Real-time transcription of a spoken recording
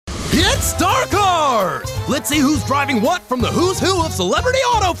It's Star Cars! Let's see who's driving what from the who's who of celebrity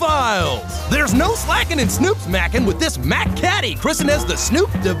autophiles. There's no slacking in Snoop's mackin' with this Mac Caddy, christened as the Snoop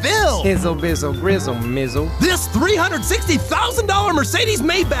DeVille. Hizzle, bizzle, grizzle, mizzle. This $360,000 Mercedes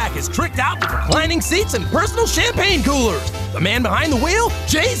Maybach is tricked out with reclining seats and personal champagne coolers. The man behind the wheel,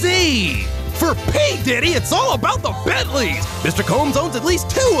 Jay-Z. For P. Diddy, it's all about the Bentleys. Mr. Combs owns at least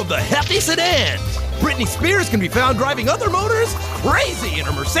 2 of the hefty sedans. Britney Spears can be found driving other motors crazy in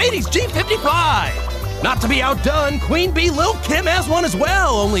her Mercedes G55. Not to be outdone, Queen Bee Lil' Kim has one as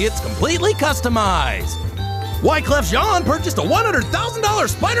well, only it's completely customized. Wyclef Jean purchased a $100,000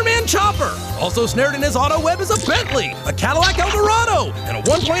 Spider-Man chopper. Also snared in his auto web is a Bentley, a Cadillac Eldorado, and a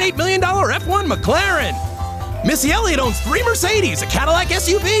 $1.8 million F1 McLaren. Missy Elliott owns 3 Mercedes, a Cadillac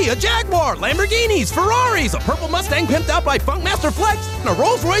SUV, a Jaguar, Lamborghinis, Ferraris, a purple Mustang pimped out by Funkmaster Flex, and a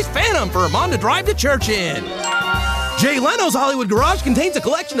Rolls-Royce Phantom for her mom to drive to church in. Jay Leno's Hollywood garage contains a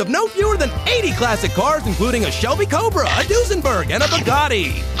collection of no fewer than 80 classic cars, including a Shelby Cobra, a Duesenberg, and a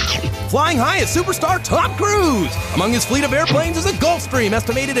Bugatti. Flying high is superstar Tom Cruise. Among his fleet of airplanes is a Gulfstream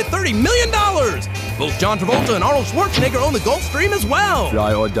estimated at $30 million. Both John Travolta and Arnold Schwarzenegger own the Gulfstream as well.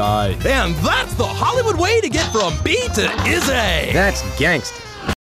 Fly or die. And that's the Hollywood way to get from B to Izzy. That's gangsta.